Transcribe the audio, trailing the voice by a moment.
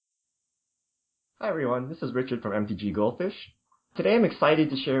Hi everyone, this is Richard from MTG Goldfish. Today I'm excited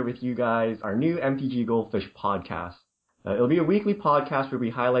to share with you guys our new MTG Goldfish podcast. It'll be a weekly podcast where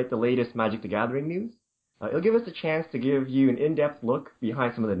we highlight the latest Magic the Gathering news. It'll give us a chance to give you an in-depth look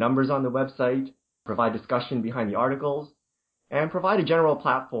behind some of the numbers on the website, provide discussion behind the articles, and provide a general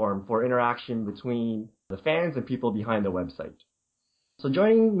platform for interaction between the fans and people behind the website. So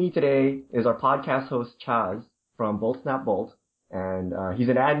joining me today is our podcast host Chaz from Bolt Snap Bolt, and he's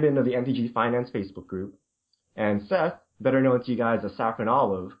an admin of the MTG Finance Facebook group, and Seth, better known to you guys as Saffron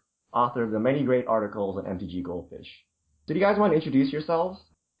Olive, author of the many great articles on MTG Goldfish. So do you guys want to introduce yourselves?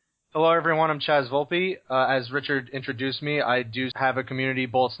 Hello everyone, I'm Chaz Volpe. As Richard introduced me, I do have a community,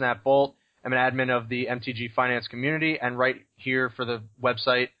 Bolt Snap Bolt. I'm an admin of the MTG Finance community and right here for the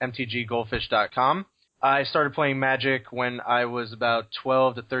website, mtggoldfish.com. I started playing Magic when I was about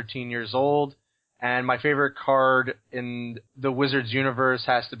 12 to 13 years old, and my favorite card in the Wizards universe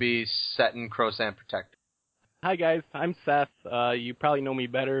has to be Settin' Crowsand Protector. Hi guys, I'm Seth. You probably know me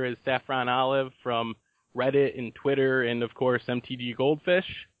better as Saffron Olive from Reddit and Twitter and of course MTG Goldfish.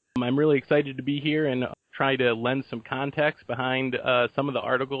 I'm really excited to be here and try to lend some context behind some of the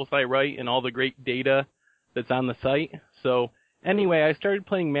articles I write and all the great data that's on the site. So anyway, I started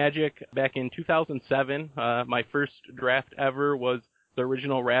playing Magic back in 2007. My first draft ever was the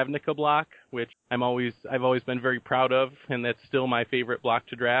original Ravnica block, which I've always been very proud of, and that's still my favorite block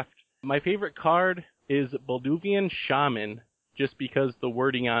to draft. My favorite card is Balduvian Shaman, just because the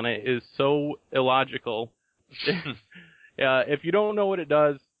wording on it is so illogical. If you don't know what it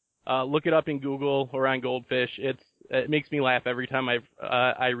does, look it up in Google or on Goldfish. It makes me laugh every time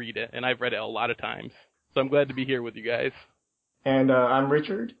I read it, and I've read it a lot of times. So I'm glad to be here with you guys. And I'm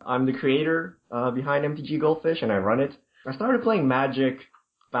Richard. I'm the creator behind MTG Goldfish, and I run it. I started playing Magic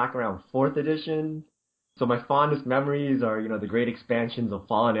back around 4th edition, so my fondest memories are, the great expansions of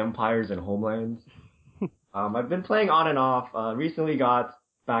Fallen Empires and Homelands. I've been playing on and off. Recently got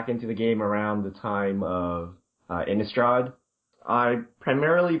back into the game around the time of Innistrad. I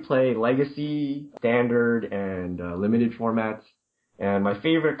primarily play Legacy, Standard, and Limited formats, and my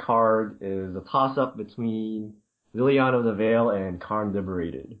favorite card is a toss-up between Liliana of the Veil and Karn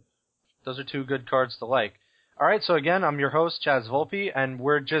Liberated. Those are two good cards to like. All right, so again, I'm your host, Chaz Volpe, and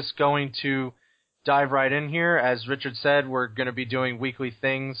we're just going to dive right in here. As Richard said, we're going to be doing weekly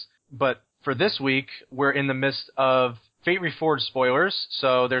things, but for this week, we're in the midst of Fate Reforged spoilers,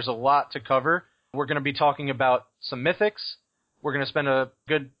 so there's a lot to cover. We're going to be talking about some mythics. We're going to spend a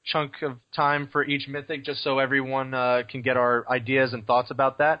good chunk of time for each mythic just so everyone can get our ideas and thoughts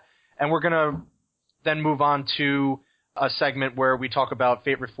about that. And we're going to then move on to a segment where we talk about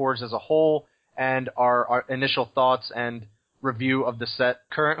Fate Reforged as a whole and our initial thoughts and review of the set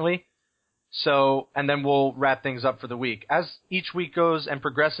currently. So, and then we'll wrap things up for the week. As each week goes and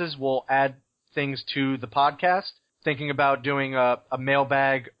progresses, we'll add things to the podcast, thinking about doing a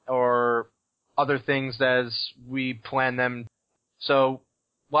mailbag or other things as we plan them. So,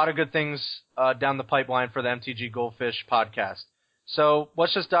 a lot of good things down the pipeline for the MTG Goldfish podcast. So,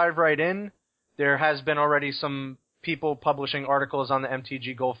 let's just dive right in. There has been already some people publishing articles on the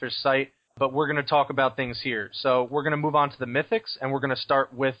MTG Goldfish site, but we're going to talk about things here. So, we're going to move on to the mythics, and we're going to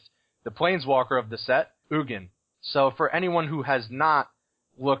start with the Planeswalker of the set, Ugin. So, for anyone who has not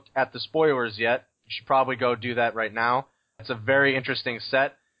looked at the spoilers yet, you should probably go do that right now. It's a very interesting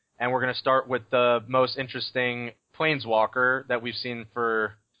set, and we're going to start with the most interesting Planeswalker that we've seen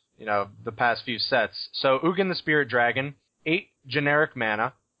for, the past few sets. So Ugin the Spirit Dragon, 8 generic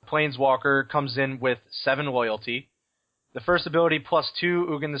mana. Planeswalker comes in with 7 loyalty. The first ability, +2,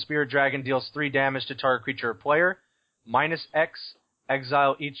 Ugin the Spirit Dragon deals 3 damage to target creature or player. -X,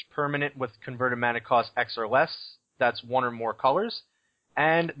 exile each permanent with converted mana cost X or less. That's 1 or more colors.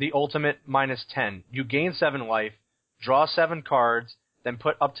 And the ultimate, -10. You gain 7 life, draw 7 cards, then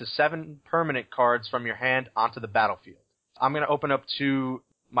put up to 7 permanent cards from your hand onto the battlefield. I'm going to open up to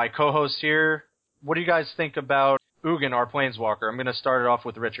my co-host here. What do you guys think about Ugin, our Planeswalker? I'm going to start it off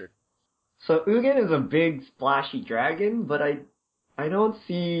with Richard. So Ugin is a big, splashy dragon, but I don't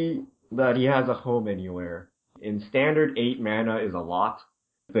see that he has a home anywhere. In Standard, 8 mana is a lot.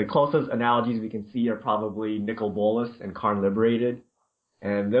 The closest analogies we can see are probably Nicol Bolas and Karn Liberated,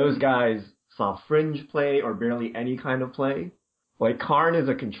 and those guys saw fringe play or barely any kind of play. Like, Karn is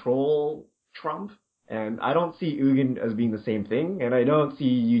a control trump, and I don't see Ugin as being the same thing, and I don't see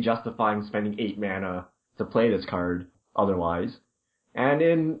you justifying spending 8 mana to play this card otherwise. And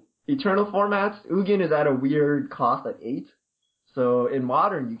in Eternal formats, Ugin is at a weird cost at 8, so in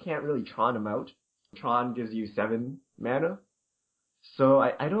Modern, you can't really Tron him out. Tron gives you 7 mana. So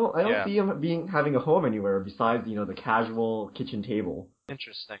I don't see him having a home anywhere besides, the casual kitchen table.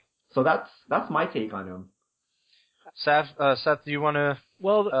 Interesting. So that's my take on him. Seth, do you want to?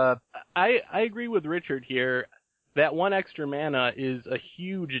 Well, I agree with Richard here. That one extra mana is a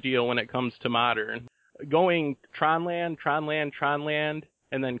huge deal when it comes to Modern. Going Tronland,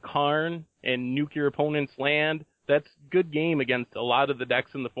 and then Karn and nuke your opponent's land, that's good game against a lot of the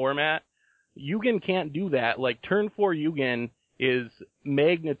decks in the format. Yugen can't do that. Like, turn 4 Yugen is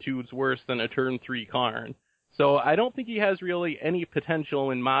magnitudes worse than a turn 3 Karn. So I don't think he has really any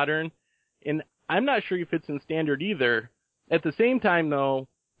potential in Modern, and I'm not sure he fits in Standard either. At the same time, though,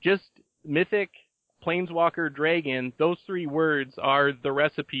 just Mythic, Planeswalker, Dragon, those 3 words are the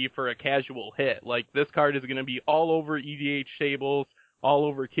recipe for a casual hit. Like, this card is going to be all over EDH tables, all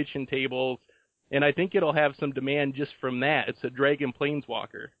over kitchen tables, and I think it'll have some demand just from that. It's a Dragon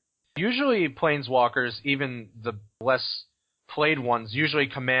Planeswalker. Usually Planeswalkers, even the less played ones, usually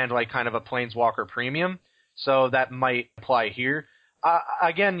command like kind of a Planeswalker premium, so that might apply here.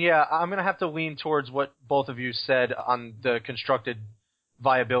 Again, yeah, I'm going to have to lean towards what both of you said on the constructed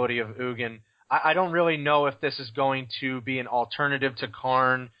viability of Ugin. I don't really know if this is going to be an alternative to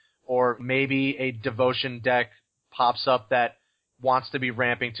Karn, or maybe a Devotion deck pops up that wants to be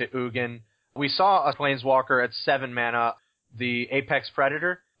ramping to Ugin. We saw a Planeswalker at 7 mana, the Apex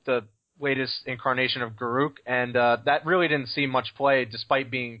Predator, the latest incarnation of Garruk, and that really didn't see much play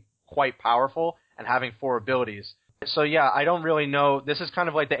despite being quite powerful and having 4 abilities. So yeah, I don't really know. This is kind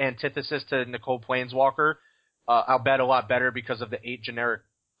of like the antithesis to Nicole Planeswalker. I'll bet a lot better because of the 8 generic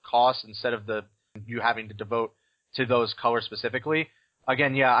costs instead of you having to devote to those colors specifically.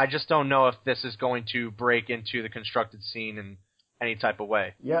 Again, yeah, I just don't know if this is going to break into the constructed scene in any type of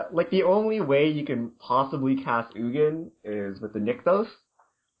way. Yeah, like the only way you can possibly cast Ugin is with the Nykthos.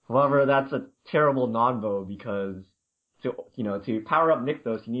 However, that's a terrible non-bow because to power up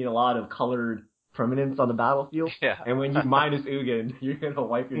Nykthos, you need a lot of colored permanents on the battlefield. Yeah. And when you minus Ugin, you're going to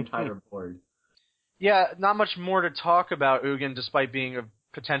wipe your entire board. Yeah, not much more to talk about Ugin despite being a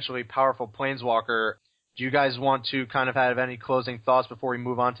potentially powerful Planeswalker. Do you guys want to kind of have any closing thoughts before we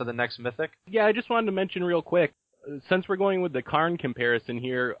move on to the next Mythic? Yeah, I just wanted to mention real quick, since we're going with the Karn comparison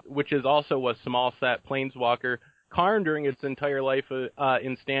here, which is also a small set Planeswalker, Karn during its entire life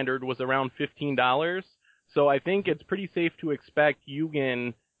in Standard was around $15. So I think it's pretty safe to expect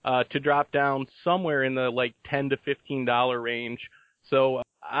Ugin to drop down somewhere in the like $10 to $15 range. So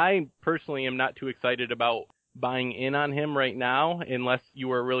I personally am not too excited about buying in on him right now, unless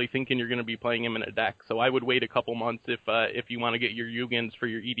you are really thinking you're going to be playing him in a deck. So I would wait a couple months if you want to get your Ugins for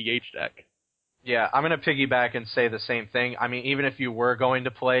your EDH deck. Yeah, I'm going to piggyback and say the same thing. I mean, even if you were going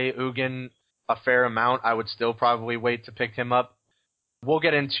to play Ugin a fair amount, I would still probably wait to pick him up. We'll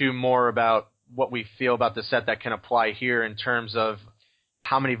get into more about what we feel about the set that can apply here in terms of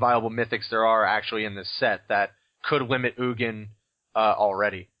how many viable mythics there are actually in this set that could limit Ugin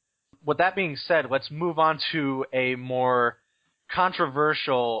already. With that being said, let's move on to a more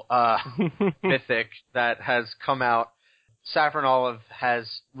controversial mythic that has come out. Saffron Olive has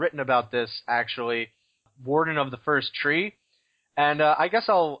written about this, actually, Warden of the First Tree. And I guess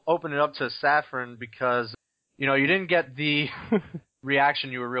I'll open it up to Saffron because, you didn't get the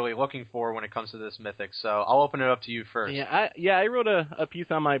reaction you were really looking for when it comes to this mythic. So I'll open it up to you first. Yeah, I wrote a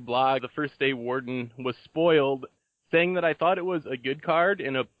piece on my blog, The First Day Warden Was Spoiled, saying that I thought it was a good card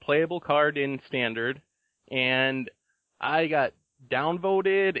and a playable card in Standard. And I got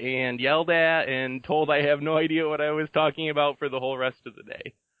downvoted and yelled at and told I have no idea what I was talking about for the whole rest of the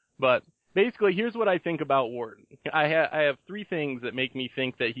day. But basically, here's what I think about Warden. I have 3 things that make me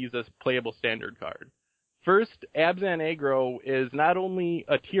think that he's a playable Standard card. First, Abzan Aggro is not only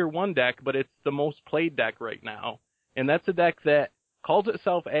a tier 1 deck, but it's the most played deck right now. And that's a deck that calls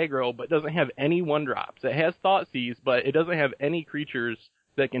itself aggro, but doesn't have any 1-drops. It has Thoughtseize, but it doesn't have any creatures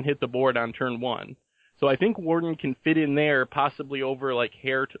that can hit the board on turn 1. So I think Warden can fit in there, possibly over like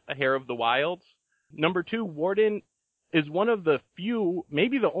Hair of the Wilds. Number 2, Warden is one of the few,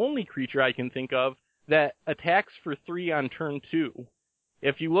 maybe the only creature I can think of that attacks for 3 on turn 2.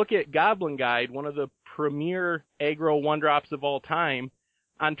 If you look at Goblin Guide, one of the premier aggro 1-drops of all time,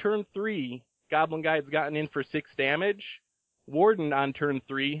 on turn 3, Goblin Guide's gotten in for 6 damage. Warden on turn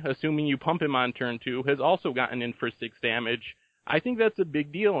 3, assuming you pump him on turn 2, has also gotten in for 6 damage. I think that's a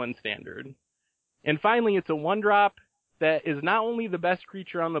big deal in Standard. And finally, it's a 1-drop that is not only the best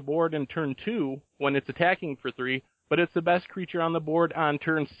creature on the board in turn 2 when it's attacking for 3, but it's the best creature on the board on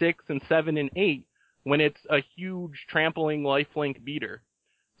turn 6 and 7 and 8 when it's a huge trampling lifelink beater.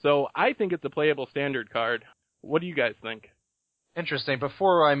 So I think it's a playable Standard card. What do you guys think? Interesting.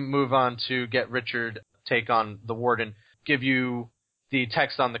 Before I move on to get Richard's take on the Warden, give you the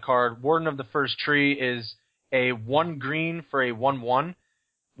text on the card. Warden of the First Tree is a 1 green for a 1/1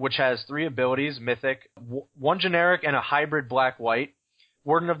 which has 3 abilities, mythic, 1 generic, and a hybrid black-white.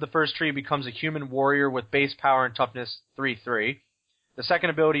 Warden of the first tree becomes a human warrior with base power and toughness 3/3. The second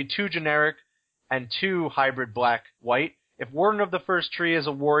ability, 2 generic and 2 hybrid black-white. If Warden of the first tree is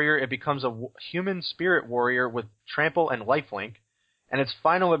a warrior, it becomes a human spirit warrior with trample and lifelink. And its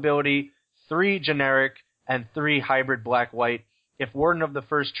final ability, 3 generic and 3 hybrid black-white. If Warden of the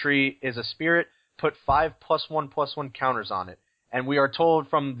first tree is a spirit, put 5 +1/+1 counters on it. And we are told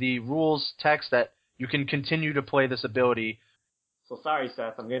from the rules text that you can continue to play this ability. So sorry,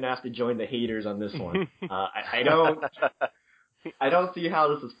 Seth, I'm going to have to join the haters on this one. I don't see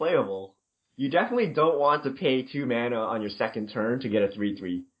how this is playable. You definitely don't want to pay 2 mana on your second turn to get a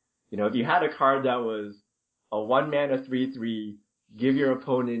 3/3. You know, if you had a card that was a 1 mana 3/3, give your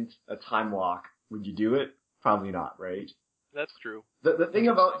opponent a time lock, would you do it? Probably not, right? That's true. The thing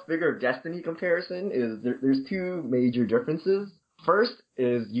about Figure of Destiny comparison is there's 2 major differences. First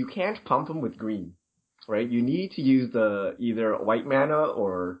is you can't pump them with green, right? You need to use either white mana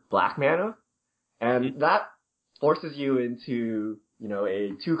or black mana, and that forces you into, you know,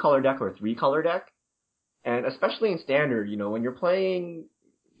 a 2-color deck or a 3-color deck. And especially in Standard, you know, when you're playing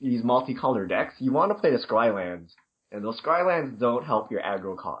these multicolor decks, you want to play the Scrylands, and those Scrylands don't help your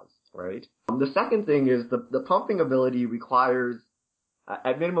aggro cause, right? The second thing is the pumping ability requires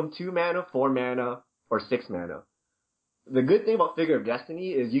at minimum 2 mana, 4 mana, or 6 mana. The good thing about Figure of Destiny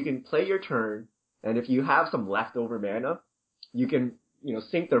is you can play your turn, and if you have some leftover mana, you can, you know,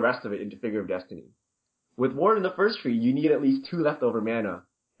 sink the rest of it into Figure of Destiny. With Warden of the First Tree, you need at least 2 leftover mana,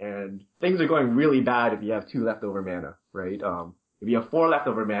 and things are going really bad if you have 2 leftover mana, right? If you have 4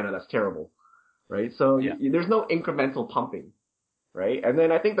 leftover mana, that's terrible, right? So there's no incremental pumping, right? And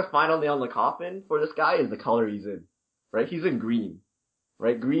then I think the final nail in the coffin for this guy is the color he's in, right? He's in green,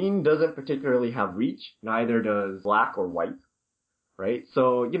 right? Green doesn't particularly have reach, neither does black or white, right?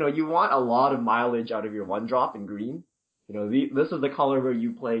 So, you know, you want a lot of mileage out of your 1-drop in green. You know, this is the color where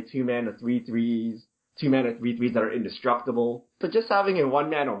you play 2 mana 3/3s, 2 mana 3/3s that are indestructible. So just having a 1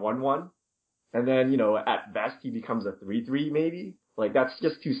 mana 1/1, and then, you know, at best he becomes a 3/3 maybe, like that's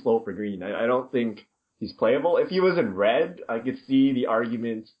just too slow for green. I don't think he's playable. If he was in red, I could see the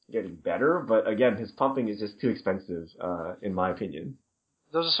argument getting better, but again, his pumping is just too expensive, in my opinion.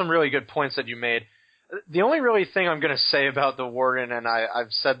 Those are some really good points that you made. The only really thing I'm going to say about the Warden, and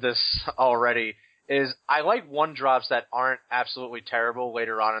I've said this already, is I like 1-drops that aren't absolutely terrible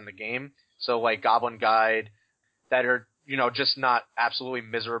later on in the game. So like Goblin Guide, that are, you know, just not absolutely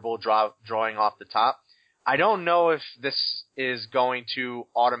miserable drawing off the top. I don't know if this is going to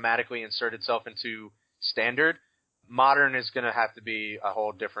automatically insert itself into Standard. Modern is going to have to be a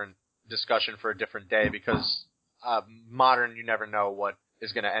whole different discussion for a different day, because Modern, you never know what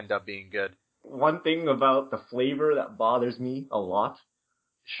is going to end up being good. One thing about the flavor that bothers me a lot.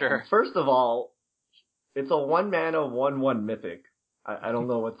 Sure. First of all, it's a 1 mana 1/1 mythic. I don't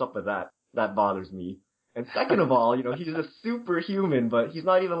know what's up with that. That bothers me. And second of all, you know, he's a superhuman, but he's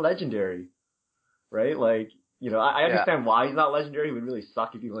not even legendary, right? Like, you know, I understand why he's not legendary. It would really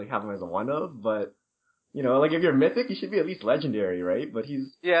suck if you like have him as a 1/of, but, you know, like if you're mythic, you should be at least legendary, right? But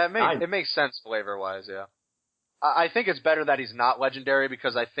he's... Yeah, it makes sense flavor-wise, yeah. I think it's better that he's not legendary,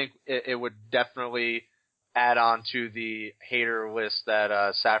 because I think it would definitely add on to the hater list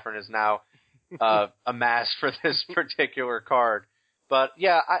that Saffron is now amassed for this particular card. But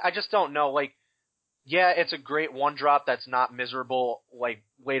yeah, I just don't know. Like, yeah, it's a great 1-drop that's not miserable like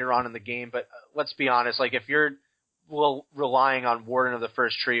later on in the game. But let's be honest, like if you're relying on Warden of the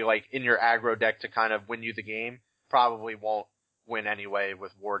First Tree like in your aggro deck to kind of win you the game, probably won't win anyway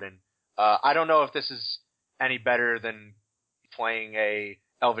with Warden. I don't know if this is any better than playing a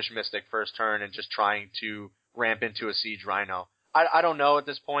Elvish Mystic first turn and just trying to ramp into a Siege Rhino. I don't know at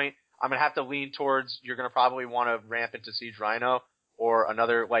this point. I'm going to have to lean towards you're going to probably want to ramp into Siege Rhino or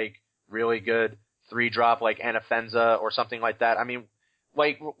another like really good 3-drop like Anafenza or something like that. I mean,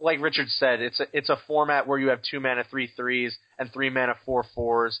 like Richard said, it's a format where you have 2 mana 3/3s and 3 mana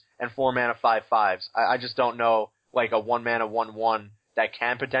 4/4s and 4 mana 5/5s. I just don't know like a 1 mana 1/1 that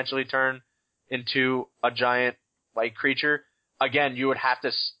can potentially turn into a giant like creature. Again, you would have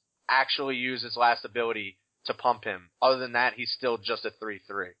to actually use his last ability to pump him. Other than that, he's still just a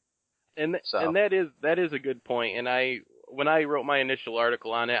 3/3. And that is a good point. And when I wrote my initial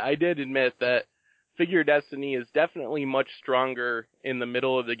article on it, I did admit that Figure Destiny is definitely much stronger in the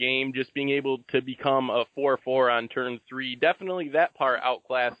middle of the game. Just being able to become a 4/4 on turn 3, definitely that part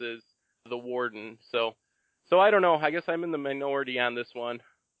outclasses the Warden. So I don't know. I guess I'm in the minority on this one.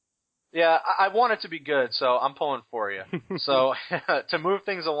 Yeah, I want it to be good, so I'm pulling for you. So to move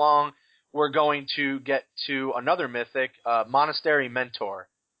things along, we're going to get to another mythic, Monastery Mentor.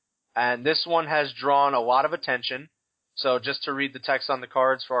 And this one has drawn a lot of attention. So just to read the text on the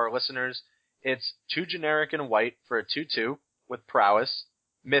cards for our listeners, it's 2 generic and white for a 2/2 with prowess,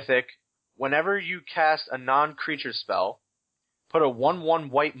 mythic. Whenever you cast a non-creature spell, put a 1/1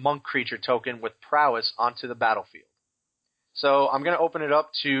 white monk creature token with prowess onto the battlefield. So I'm going to open it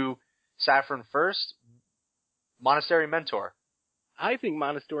up to Saffron first. Monastery Mentor. I think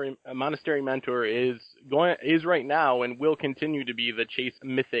Monastery Mentor is right now and will continue to be the chase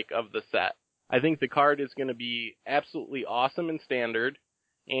mythic of the set. I think the card is going to be absolutely awesome in Standard,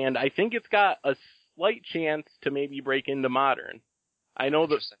 and I think it's got a slight chance to maybe break into Modern. I know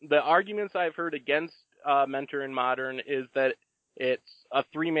the arguments I've heard against Mentor in Modern is that it's a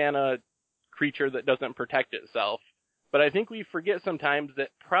 3-mana creature that doesn't protect itself. But I think we forget sometimes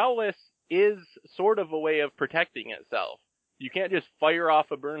that Prowess is sort of a way of protecting itself. You can't just fire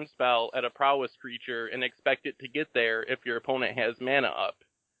off a burn spell at a Prowess creature and expect it to get there if your opponent has mana up.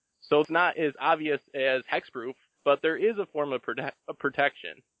 So it's not as obvious as Hexproof, but there is a form of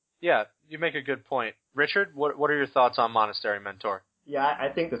protection. Yeah, you make a good point. Richard, what are your thoughts on Monastery Mentor? Yeah, I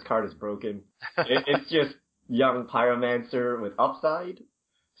think this card is broken. It's just young Pyromancer with upside.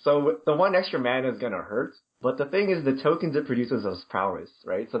 So the 1 extra mana is gonna hurt. But the thing is, the tokens it produces is prowess,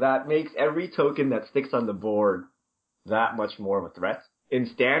 right? So that makes every token that sticks on the board that much more of a threat. In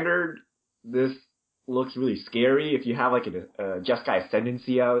Standard, this looks really scary. If you have like a Jeskai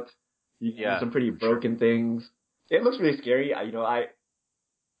Ascendancy out, you can do some pretty broken things. It looks really scary. I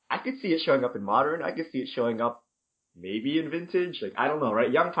could see it showing up in Modern. I could see it showing up maybe in Vintage. Like, I don't know, right?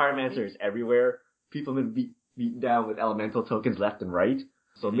 Young Pyromancer is everywhere. People have been beaten down with elemental tokens left and right.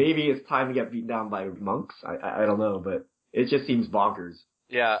 So maybe it's time to get beaten down by monks. I don't know, but it just seems bonkers.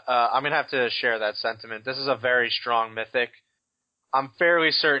 Yeah, I'm going to have to share that sentiment. This is a very strong mythic. I'm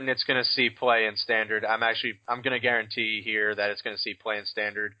fairly certain it's going to see play in Standard. I'm going to guarantee here that it's going to see play in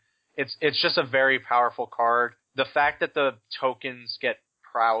Standard. It's just a very powerful card. The fact that the tokens get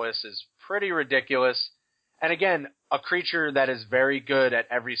prowess is pretty ridiculous. And again, a creature that is very good at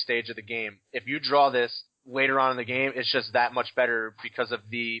every stage of the game. If you draw this later on in the game, it's just that much better because of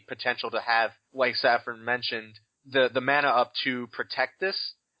the potential to have, like Saffron mentioned, the mana up to protect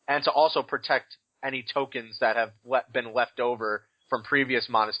this and to also protect any tokens that have been left over from previous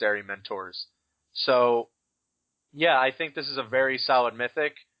Monastery Mentors. So, yeah, I think this is a very solid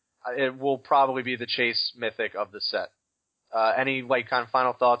mythic. It will probably be the chase mythic of the set. Any kind of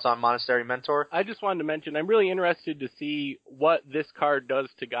final thoughts on Monastery Mentor? I just wanted to mention I'm really interested to see what this card does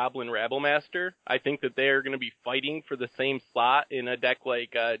to Goblin Rabblemaster. I think that they're going to be fighting for the same slot in a deck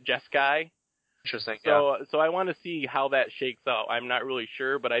like Jeskai. Interesting. So I want to see how that shakes out. I'm not really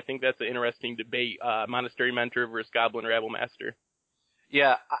sure, but I think that's an interesting debate. Monastery Mentor versus Goblin Rabblemaster.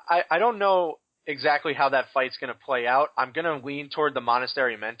 Yeah, I don't know exactly how that fight's going to play out. I'm going to lean toward the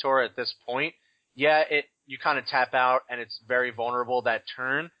Monastery Mentor at this point. Yeah, you kind of tap out and it's very vulnerable that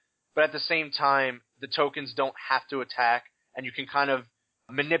turn, but at the same time, the tokens don't have to attack, and you can kind of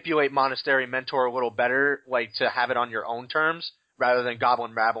manipulate Monastery Mentor a little better, like to have it on your own terms rather than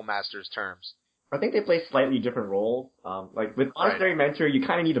Goblin Rabblemaster's terms. I think they play slightly different roles. Like with Monastery Mentor, you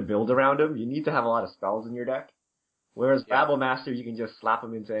kind of need to build around him. You need to have a lot of spells in your deck. Whereas Rabblemaster, you can just slap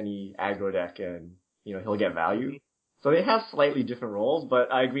him into any aggro deck and, he'll get value. So they have slightly different roles,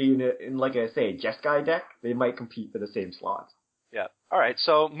 but I agree in like I say, Jeskai deck, they might compete for the same slots. Yeah. Alright,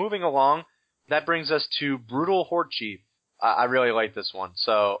 so moving along, that brings us to Brutal Horde Chief. I really like this one.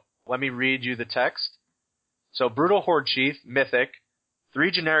 So let me read you the text. So Brutal Horde Chief, Mythic,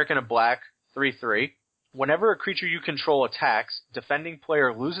 3 generic and a black, 3/3. Whenever a creature you control attacks, defending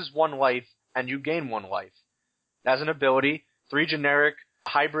player loses 1 life and you gain 1 life. As an ability, 3 generic,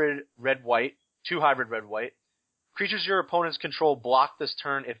 hybrid red-white, 2 hybrid red-white. Creatures your opponents control block this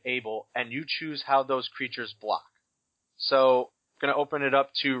turn if able, and you choose how those creatures block. So, going to open it up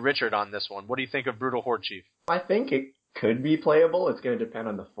to Richard on this one. What do you think of Brutal Horde Chief? I think it could be playable. It's going to depend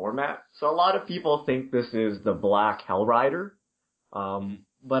on the format. So a lot of people think this is the Black Hellrider.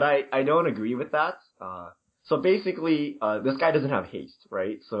 But I don't agree with that. So basically, this guy doesn't have haste,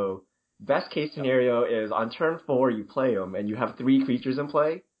 right? So best case scenario is on turn 4 you play him and you have 3 creatures in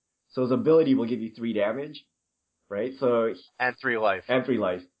play. So his ability will give you 3 damage, right? So and 3 life. And 3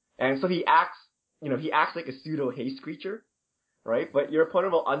 life. And so he acts like a pseudo haste creature, right? But your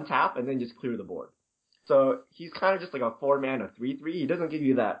opponent will untap and then just clear the board. So he's kind of just like a 4-mana 3/3. He doesn't give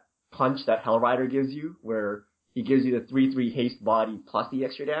you that punch that Hellrider gives you, where he gives you the 3/3 haste body plus the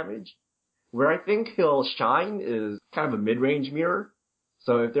extra damage. Where I think he'll shine is kind of a mid-range mirror.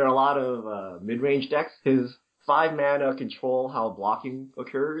 So if there are a lot of mid-range decks, his 5-mana control how blocking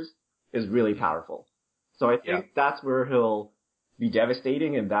occurs is really powerful. So I think that's where he'll be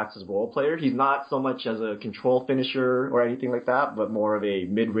devastating, and that's his role player. He's not so much as a control finisher or anything like that, but more of a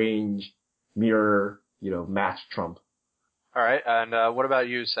mid-range mirror, match trump. All right, and what about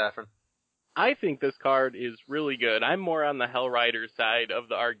you, Saffron? I think this card is really good. I'm more on the Hellrider side of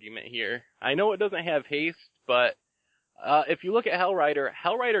the argument here. I know it doesn't have haste, but if you look at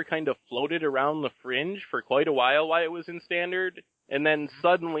Hellrider kind of floated around the fringe for quite a while it was in Standard, and then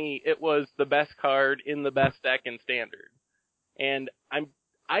suddenly it was the best card in the best deck in Standard. And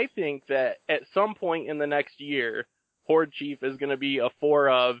I think that at some point in the next year, Horde Chief is going to be a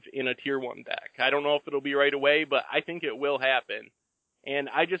 4-of in a Tier 1 deck. I don't know if it'll be right away, but I think it will happen. And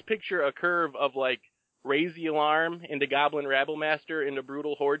I just picture a curve of Raise the Alarm into Goblin Rabblemaster into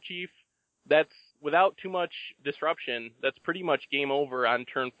Brutal Horde Chief. That's, without too much disruption, that's pretty much game over on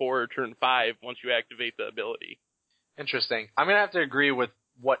turn 4 or turn 5 once you activate the ability. Interesting. I'm going to have to agree with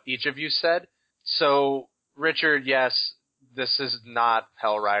what each of you said. So, Richard, yes, this is not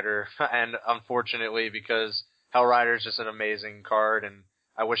Hellrider, and unfortunately, because Hellrider is just an amazing card, and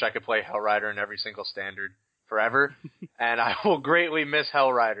I wish I could play Hellrider in every single Standard forever, and I will greatly miss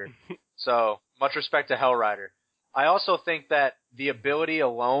Hellrider. So, much respect to Hellrider. I also think that the ability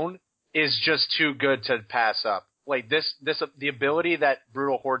alone is just too good to pass up. The ability that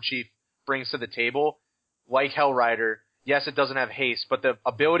Brutal Horde Chief brings to the table, like Hellrider, yes, it doesn't have haste, but the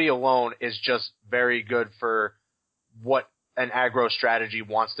ability alone is just very good for what an aggro strategy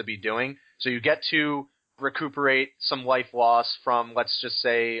wants to be doing. So you get to recuperate some life loss from, let's just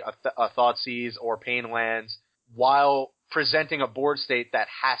say, a Thoughtseize or Pain Lands, while presenting a board state that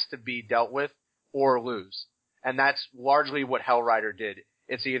has to be dealt with or lose. And that's largely what Hellrider did.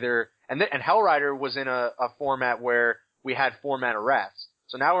 It's either, and Hellrider was in a format where we had 4-mana Wraths.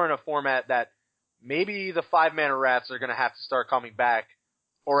 So now we're in a format that maybe the 5-mana Wraths are going to have to start coming back,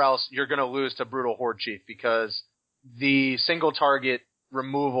 or else you're going to lose to Brutal Horde Chief, because the single target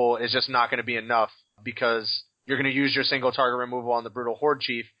removal is just not going to be enough, because you're going to use your single target removal on the Brutal Horde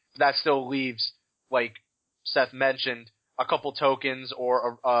Chief. That still leaves, like Seth mentioned, a couple tokens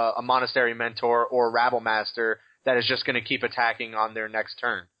or a Monastery Mentor or a Rabblemaster that is just going to keep attacking on their next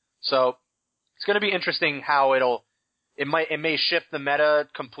turn. So it's going to be interesting how it may shift the meta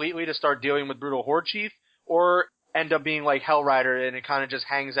completely to start dealing with Brutal Horde Chief, or end up being like Hellrider and it kind of just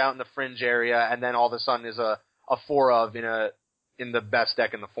hangs out in the fringe area, and then all of a sudden is a 4-of in the best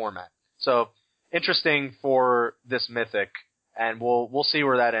deck in the format. So interesting for this Mythic, and we'll see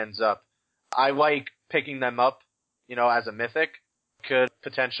where that ends up. I like picking them up, as a Mythic. Could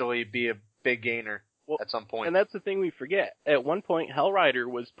potentially be a big gainer at some point. And that's the thing we forget. At one point, Hellrider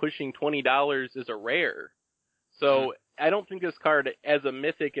was pushing $20 as a rare. So I don't think this card, as a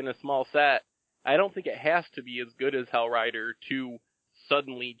Mythic in a small set, I don't think it has to be as good as Hellrider to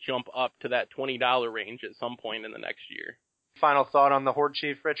suddenly jump up to that $20 range at some point in the next year. Final thought on the Horde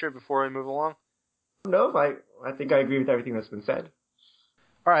Chief, Richard, before we move along? No, I think I agree with everything that's been said.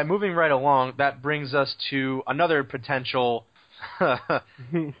 All right, moving right along, that brings us to another potential,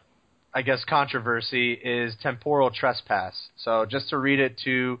 I guess, controversy, is Temporal Trespass. So just to read it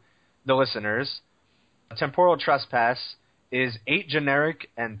to the listeners, Temporal Trespass is 8 generic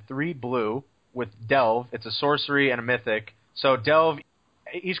and 3 blue with Delve. It's a sorcery and a mythic. So Delve,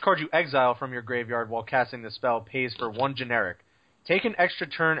 each card you exile from your graveyard while casting the spell pays for 1 generic. Take an extra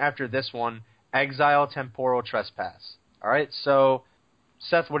turn after this one, exile Temporal Trespass. All right, so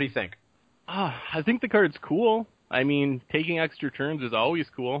Seth, what do you think? I think the card's cool. I mean, taking extra turns is always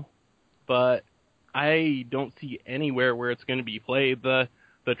cool, but I don't see anywhere where it's going to be played. The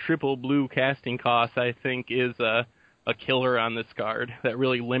triple blue casting cost, I think, is a killer on this card that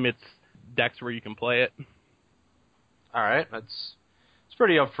really limits decks where you can play it. All right, it's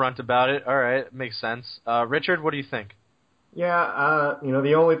pretty upfront about it. All right, makes sense. Richard, what do you think? Yeah,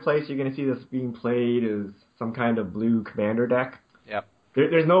 the only place you're going to see this being played is some kind of blue commander deck. Yep.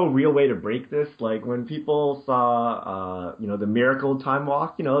 There's no real way to break this. Like when people saw, the Miracle Time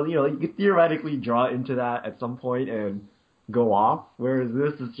Walk, you could theoretically draw into that at some point and go off. Whereas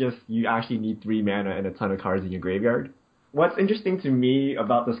this is just, you actually need 3 mana and a ton of cards in your graveyard. What's interesting to me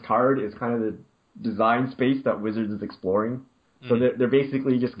about this card is kind of the design space that Wizards is exploring. So they're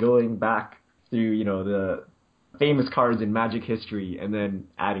basically just going back through, the famous cards in Magic history and then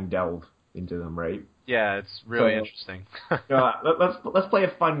adding Delve into them, right? Yeah, it's really interesting. Let's play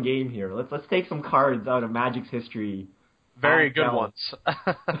a fun game here. Let's take some cards out of Magic's history, very good ones,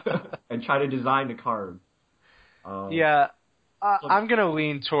 and try to design the card. I'm gonna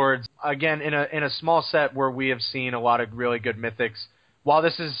lean towards, again, in a small set where we have seen a lot of really good mythics. While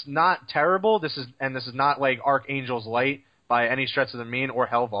this is not terrible, this is not like Archangel's Light by any stretch of the mean or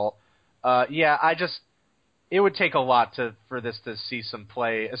Hellvault. it would take a lot for this to see some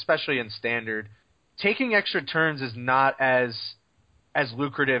play, especially in Standard. Taking extra turns is not as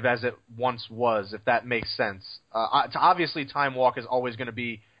lucrative as it once was, if that makes sense. Obviously, Time Walk is always going to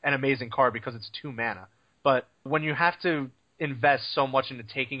be an amazing card because it's 2 mana. But when you have to invest so much into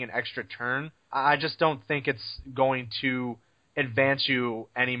taking an extra turn, I just don't think it's going to advance you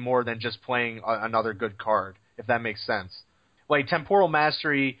any more than just playing another good card, if that makes sense. Like, Temporal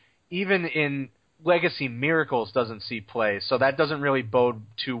Mastery, even in Legacy Miracles, doesn't see play, so that doesn't really bode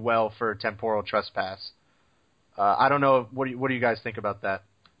too well for Temporal Trespass. I don't know, what do you guys think about that?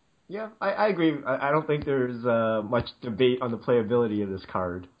 Yeah, I agree. I don't think there's much debate on the playability of this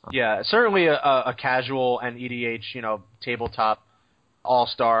card. Yeah, certainly a casual and EDH, tabletop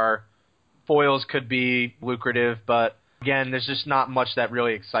all-star foils could be lucrative, but again, there's just not much that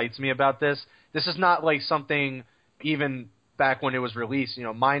really excites me about this. This is not like something, even back when it was released,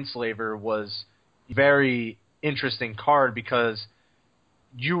 Mindslaver was a very interesting card because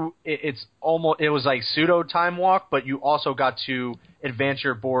it was like pseudo Time Walk, but you also got to advance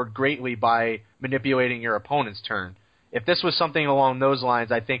your board greatly by manipulating your opponent's turn. If this was something along those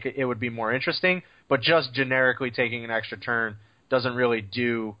lines, I think it would be more interesting, but just generically taking an extra turn doesn't really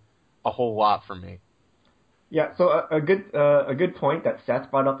do a whole lot for me. Yeah, so a good point that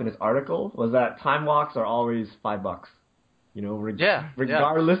Seth brought up in his article was that Time Walks are always $5.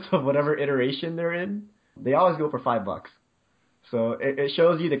 Regardless of whatever iteration they're in, they always go for $5. So it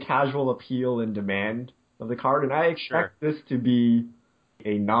shows you the casual appeal and demand of the card, and I expect this to be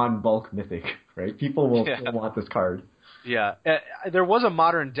a non-bulk mythic, right? People will still want this card. Yeah. There was a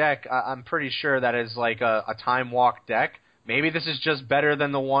modern deck, I'm pretty sure, that is like a Time Walk deck. Maybe this is just better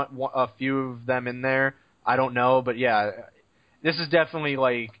than a few of them in there. I don't know, but yeah, this is definitely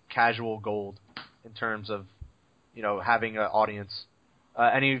like casual gold in terms of, having an audience.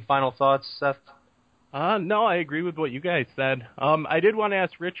 Any final thoughts, Seth? No, I agree with what you guys said. I did want to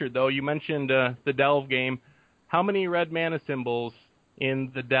ask Richard, though. You mentioned the Delve game. How many red mana symbols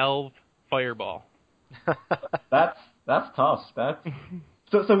in the Delve Fireball? That's tough.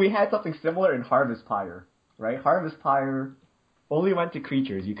 So we had something similar in Harvest Pyre, right? Harvest Pyre only went to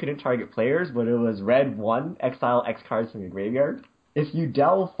creatures. You couldn't target players, but it was red 1, exile X cards from your graveyard. If you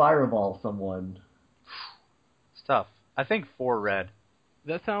Delve Fireball someone... It's tough. I think 4 red.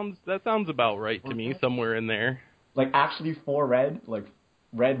 That sounds about right to me, somewhere in there. Like, actually 4 red? Like,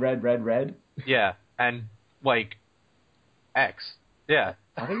 red? Yeah, and, like, X. Yeah.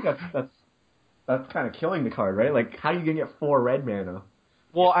 I think that's kind of killing the card, right? Like, how are you going to get 4 red mana?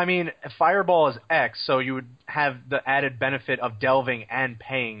 Well, I mean, Fireball is X, so you would have the added benefit of delving and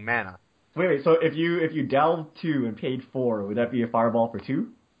paying mana. Wait, so if you delved 2 and paid 4, would that be a Fireball for 2?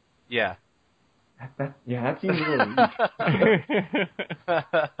 Yeah. That seems really weak.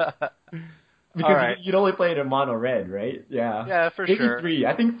 Because you'd only play it in mono red, right? Yeah. Yeah, for Maybe sure. 3.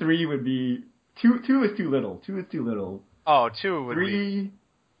 I think 3 would be... 2 is too little. 2 is too little. Oh, 2 would 3, be...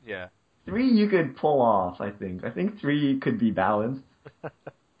 Yeah. 3 you could pull off, I think. I think 3 could be balanced.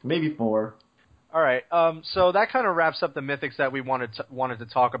 Maybe 4. All right. So that kind of wraps up the mythics that we wanted to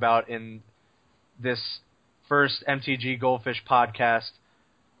talk about in this first MTG Goldfish podcast.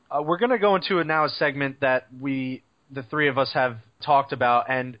 We're going to go into a segment that the 3 of us have talked about,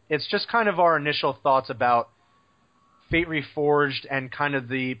 and it's just kind of our initial thoughts about Fate Reforged and kind of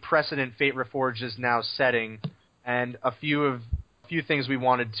the precedent Fate Reforged is now setting, and a few things we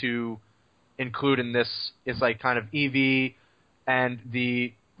wanted to include in this is like kind of EV and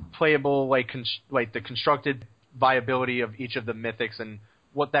the playable, like the constructed viability of each of the mythics and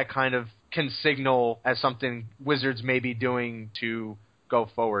what that kind of can signal as something Wizards may be doing to go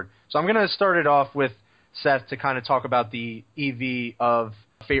forward. So I'm going to start it off with Seth to kind of talk about the EV of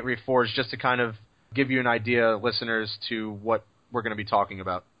Fate Reforged, just to kind of give you an idea, listeners, to what we're going to be talking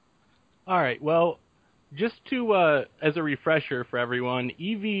about. All right. Well, just to as a refresher for everyone,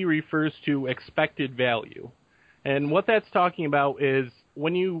 EV refers to expected value. And what that's talking about is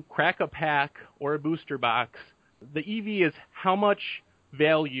when you crack a pack or a booster box, the EV is how much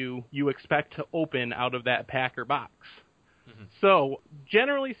value you expect to open out of that pack or box. Mm-hmm. So,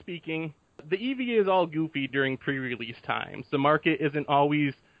 generally speaking, the EV is all goofy during pre-release times. The market isn't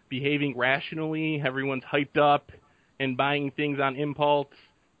always behaving rationally. Everyone's hyped up and buying things on impulse.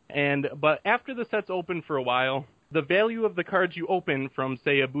 But after the set's open for a while, the value of the cards you open from,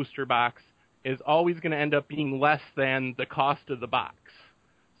 say, a booster box is always going to end up being less than the cost of the box.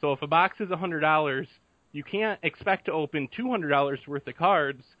 So if a box is $100, you can't expect to open $200 worth of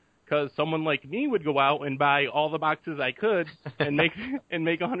cards, because someone like me would go out and buy all the boxes I could and make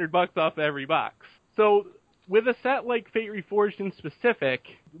 $100 off every box. So with a set like Fate Reforged in specific,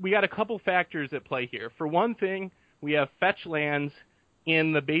 we got a couple factors at play here. For one thing, we have fetch lands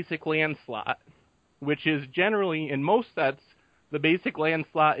in the basic land slot, which is generally, in most sets, the basic land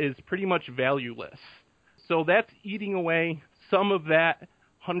slot is pretty much valueless. So that's eating away some of that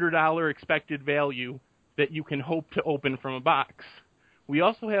 $100 expected value that you can hope to open from a box. We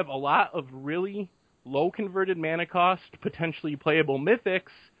also have a lot of really low converted mana cost, potentially playable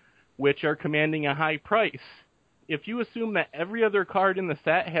mythics, which are commanding a high price. If you assume that every other card in the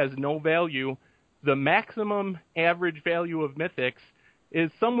set has no value, the maximum average value of mythics is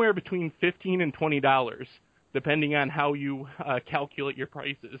somewhere between $15 and $20, depending on how you calculate your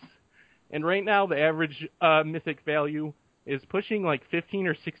prices. And right now, the average mythic value is pushing like $15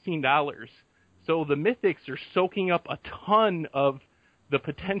 or $16. So the mythics are soaking up a ton of the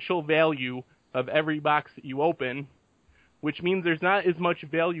potential value of every box that you open, which means there's not as much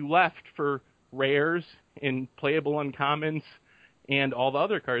value left for rares and playable uncommons and all the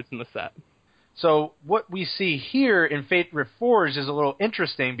other cards in the set. So what we see here in Fate Reforged is a little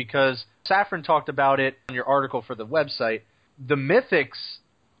interesting because Saffron talked about it in your article for the website. The mythics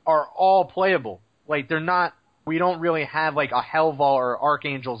are all playable. Like, they're not, we don't really have like a Hellval or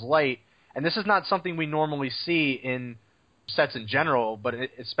Archangel's Light, and this is not something we normally see in sets in general, but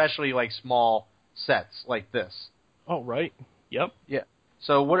especially like small sets like this. Oh, right. Yep. Yeah.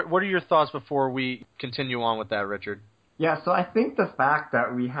 So what are your thoughts before we continue on with that, Richard? Yeah, so I think the fact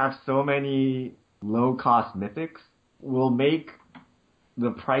that we have so many low-cost mythics will make the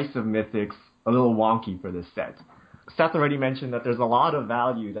price of mythics a little wonky for this set. Seth already mentioned that there's a lot of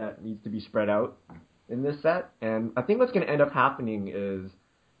value that needs to be spread out in this set, and I think what's going to end up happening is,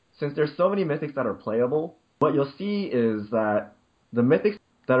 since there's so many mythics that are playable, what you'll see is that the mythics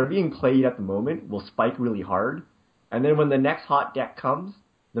that are being played at the moment will spike really hard, and then when the next hot deck comes,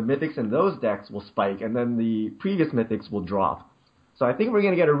 the mythics in those decks will spike, and then the previous mythics will drop. So I think we're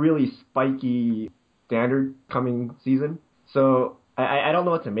going to get a really spiky standard coming season. So I don't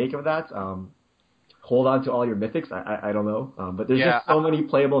know what to make of that. Hold on to all your mythics. I don't know. But there's just so many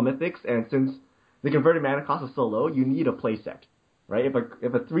playable mythics, and since the converted mana cost is so low, you need a play set, right?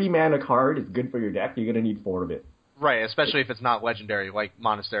 If a 3 mana card is good for your deck, you're going to need 4 of it. Right, especially if it's not legendary like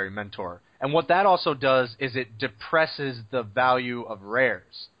Monastery Mentor. And what that also does is it depresses the value of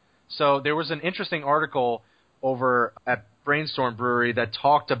rares. So there was an interesting article over at Brainstorm Brewery that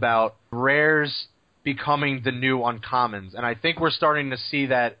talked about rares becoming the new uncommons. And I think we're starting to see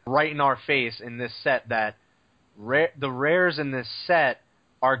that right in our face in this set, that the rares in this set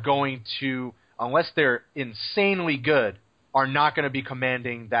are going to, unless they're insanely good, are not going to be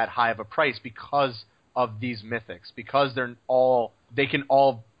commanding that high of a price because of these mythics, because they can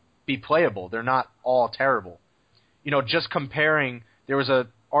all be playable. They're not all terrible. You know, just comparing, there was an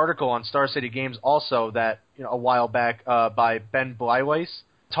article on Star City Games also that, you know, a while back by Ben Bleiweiss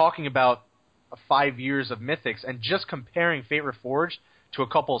talking about 5 years of mythics and just comparing Fate Reforged to a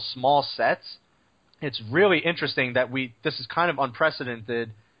couple small sets. It's really interesting that this is kind of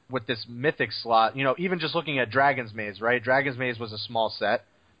unprecedented with this mythic slot. You know, even just looking at Dragon's Maze, right? Dragon's Maze was a small set.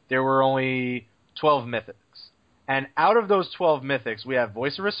 There were only 12 mythics. And out of those 12 mythics, we have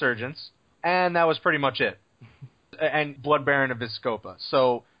Voice of Resurgence, and that was pretty much it. And Blood Baron of Vizkopa.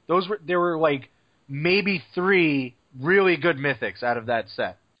 So there were like maybe 3 really good mythics out of that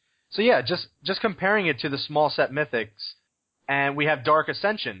set. So yeah, just comparing it to the small set mythics, and we have Dark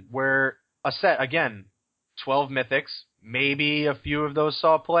Ascension, where a set, again, 12 mythics, maybe a few of those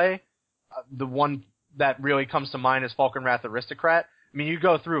saw play. The one that really comes to mind is Falkenrath Aristocrat. I mean, you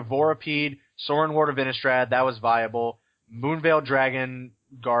go through Vorapede, Sorin Ward of Innistrad, that was viable. Moonveil Dragon,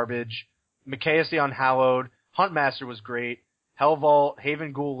 garbage. Mikaeus the Unhallowed, Huntmaster was great. Hellvault,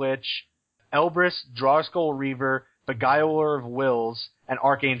 Haven Ghoul Lich, Elbrus, Drawskull Reaver, Beguiler of Wills, and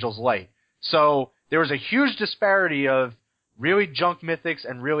Archangel's Light. So there was a huge disparity of really junk mythics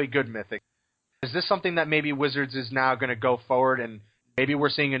and really good mythics. Is this something that maybe Wizards is now going to go forward and maybe we're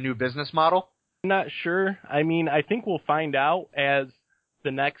seeing a new business model? I'm not sure. I mean, I think we'll find out as the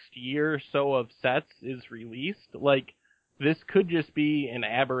next year or so of sets is released. Like, this could just be an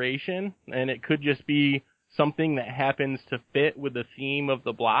aberration, and it could just be something that happens to fit with the theme of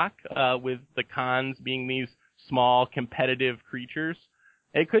the block, with the cons being these small competitive creatures.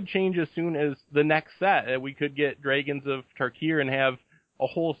 It could change as soon as the next set. We could get Dragons of Tarkir and have a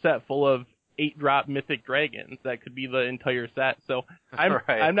whole set full of 8-drop mythic dragons. That could be the entire set. So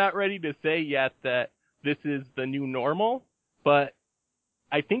I'm not ready to say yet that this is the new normal, but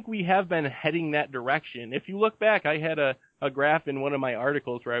I think we have been heading that direction. If you look back, I had a graph in one of my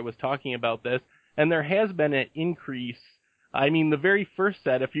articles where I was talking about this, and there has been an increase. I mean, the very first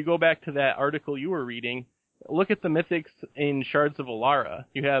set, if you go back to that article you were reading, Look at the mythics in Shards of Alara.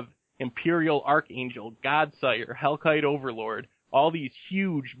 You have Imperial Archangel, Godsire, Hellkite Overlord, all these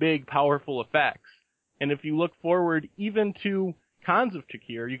huge, big, powerful effects. And if you look forward even to Khans of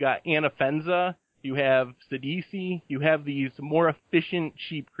Tarkir, you got Anafenza, you have Sidisi, you have these more efficient,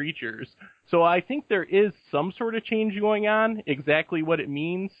 cheap creatures. So I think there is some sort of change going on. Exactly what it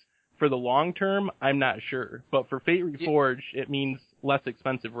means for the long term, I'm not sure. But for Fate Reforged, it means less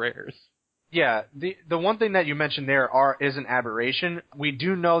expensive rares. Yeah, the one thing that you mentioned there is an aberration. We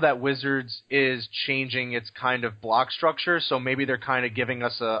do know that Wizards is changing its kind of block structure, so maybe they're kind of giving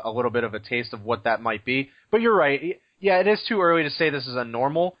us a little bit of a taste of what that might be. But you're right. Yeah, it is too early to say this is a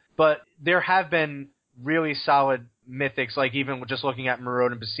normal, but there have been really solid mythics, like even just looking at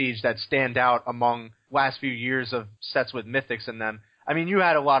Marauder and Besiege, that stand out among last few years of sets with mythics in them. I mean, you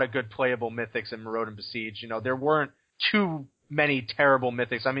had a lot of good playable mythics in Marauder and Besiege. You know, there weren't too many terrible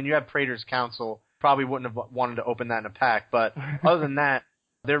mythics. I mean, you have Praetor's Council. Probably wouldn't have wanted to open that in a pack, but other than that,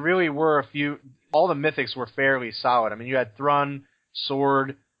 there really were a few. All the mythics were fairly solid. I mean, you had Thrun,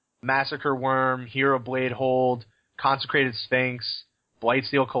 Sword, Massacre Worm, Hero Blade Hold, Consecrated Sphinx,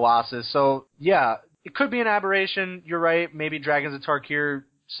 Blightsteel Colossus. So, yeah, it could be an aberration. You're right. Maybe Dragons of Tarkir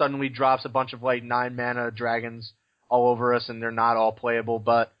suddenly drops a bunch of, 9-mana dragons all over us, and they're not all playable,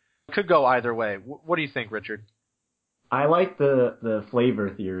 but it could go either way. What do you think, Richard? I like the flavor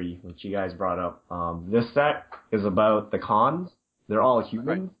theory, which you guys brought up. This set is about the Khans. They're all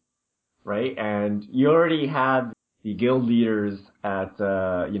humans, right? And you already had the guild leaders at,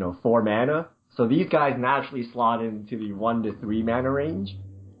 4 mana. So these guys naturally slot into the 1 to 3 mana range.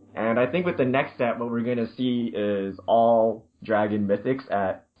 And I think with the next set, what we're going to see is all dragon mythics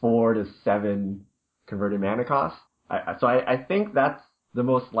at 4 to 7 converted mana cost. So I think that's the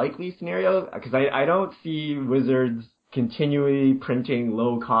most likely scenario, because I don't see Wizards continually printing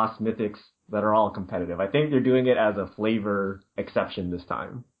low-cost mythics that are all competitive. I think they're doing it as a flavor exception this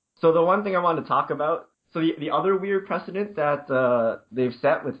time. So the one thing I want to talk about, so the other weird precedent that they've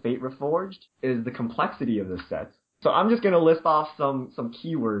set with Fate Reforged is the complexity of this set. So I'm just going to list off some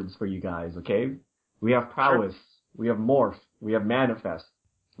keywords for you guys, okay? We have Prowess, we have Morph, we have Manifest,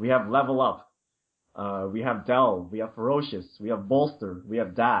 we have Level Up, we have Delve, we have Ferocious, we have Bolster, we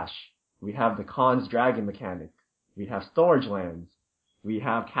have Dash, we have the Khan's Dragon mechanic, we have Storage Lands, we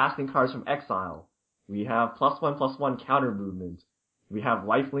have casting cards from Exile, we have +1/+1 counter movement, we have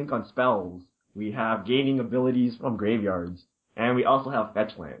lifelink on spells, we have gaining abilities from graveyards, and we also have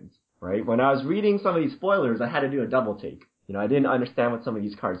fetch lands, right? When I was reading some of these spoilers, I had to do a double take. I didn't understand what some of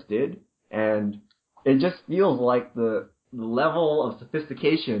these cards did, and it just feels like the level of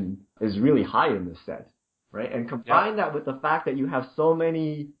sophistication is really high in this set, right? And combine that with the fact that you have so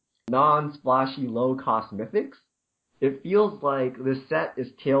many non-splashy, low-cost mythics, it feels like this set is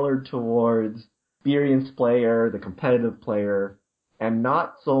tailored towards experienced player, the competitive player, and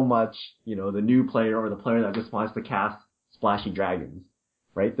not so much, the new player or the player that just wants to cast splashy dragons,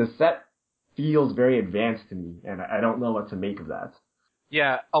 right? The set feels very advanced to me, and I don't know what to make of that.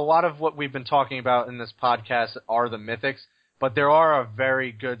 Yeah, a lot of what we've been talking about in this podcast are the mythics, but there are a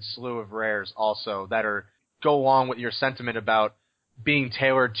very good slew of rares also that go along with your sentiment about being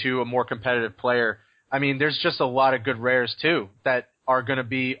tailored to a more competitive player. I mean, there's just a lot of good rares too that are going to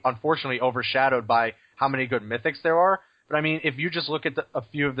be unfortunately overshadowed by how many good mythics there are. But I mean, if you just look at a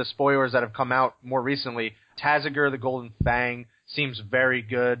few of the spoilers that have come out more recently, Tazagur the Golden Fang seems very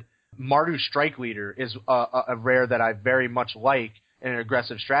good. Mardu Strike Leader is a rare that I very much like in an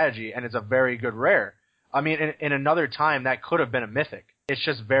aggressive strategy, and it's a very good rare. I mean, in another time, that could have been a mythic. It's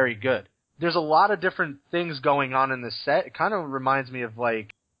just very good. There's a lot of different things going on in this set. It kind of reminds me of,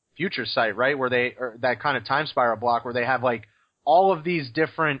 Future Sight, right? Or that kind of time spiral block where they have, all of these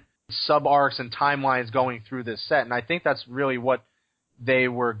different sub-arcs and timelines going through this set. And I think that's really what they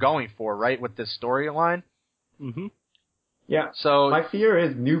were going for, right, with this storyline? Mm-hmm. Yeah. So my fear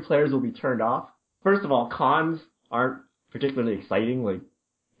is new players will be turned off. First of all, Khans aren't particularly exciting.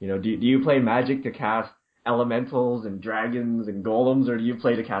 Do you play Magic to cast elementals and dragons and golems, or do you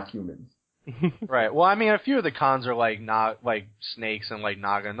play to cast humans? Right. Well, I mean, a few of the Khans are like snakes and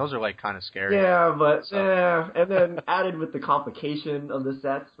Naga, and those are kind of scary. Yeah, but and then added with the complication of the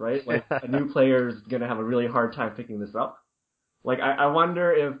sets, right? A new player is gonna have a really hard time picking this up. I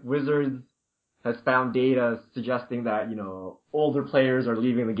wonder if Wizards has found data suggesting that older players are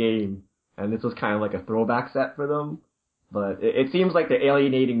leaving the game, and this was kind of like a throwback set for them. But it seems like they're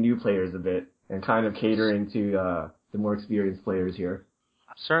alienating new players a bit and kind of catering to the more experienced players here.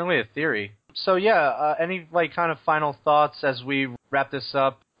 Certainly a theory. So yeah, any kind of final thoughts as we wrap this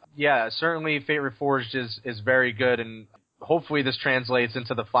up? Yeah, certainly Fate Reforged is very good, and hopefully this translates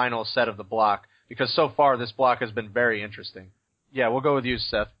into the final set of the block, because so far this block has been very interesting. Yeah, we'll go with you,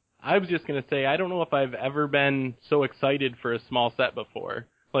 Seth. I was just going to say, I don't know if I've ever been so excited for a small set before.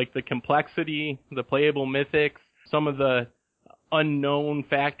 Like the complexity, the playable mythics, some of the unknown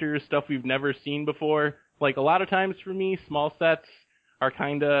factors, stuff we've never seen before. Like a lot of times for me, small sets are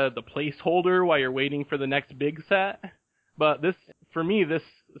kind of the placeholder while you're waiting for the next big set. But for me, this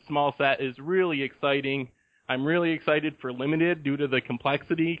small set is really exciting. I'm really excited for Limited due to the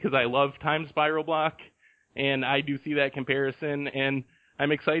complexity because I love Time Spiral Block, and I do see that comparison, and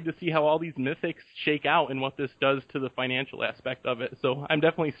I'm excited to see how all these mythics shake out and what this does to the financial aspect of it. So I'm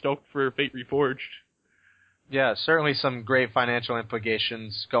definitely stoked for Fate Reforged. Yeah, certainly some great financial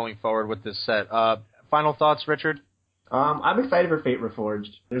implications going forward with this set. Final thoughts, Richard? I'm excited for Fate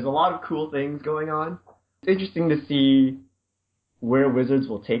Reforged. There's a lot of cool things going on. It's interesting to see where Wizards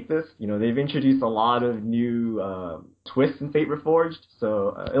will take this. You know, they've introduced a lot of new twists in Fate Reforged,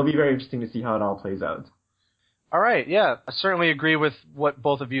 so it'll be very interesting to see how it all plays out. All right, yeah, I certainly agree with what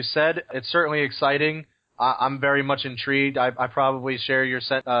both of you said. It's certainly exciting. I'm very much intrigued. I probably share your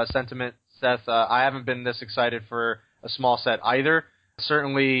sentiment, Seth. I haven't been this excited for a small set either.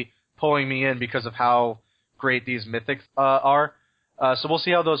 Certainly pulling me in because of how great these mythics are. So we'll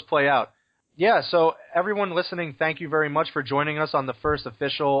see how those play out. Yeah, so everyone listening, thank you very much for joining us on the first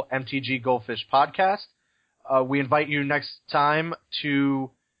official MTG Goldfish podcast. We invite you next time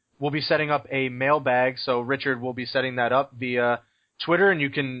we'll be setting up a mailbag, so Richard will be setting that up via Twitter, and you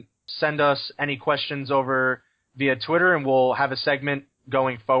can send us any questions over via Twitter, and we'll have a segment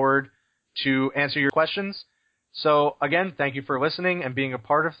going forward to answer your questions. So, again, thank you for listening and being a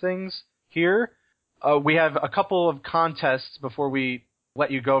part of things here. We have a couple of contests before we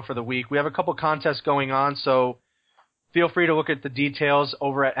let you go for the week. We have a couple contests going on, so feel free to look at the details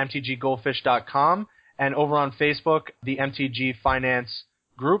over at mtggoldfish.com, and over on Facebook, the MTG Finance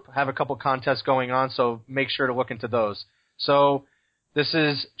group have a couple contests going on, so make sure to look into those. So this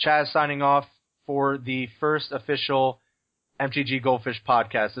is Chaz signing off for the first official MTG Goldfish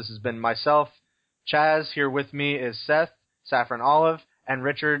podcast. This has been myself, Chaz. Here with me is Seth, Saffron Olive, and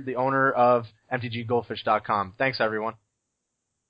Richard, the owner of MTGGoldfish.com. Thanks, everyone.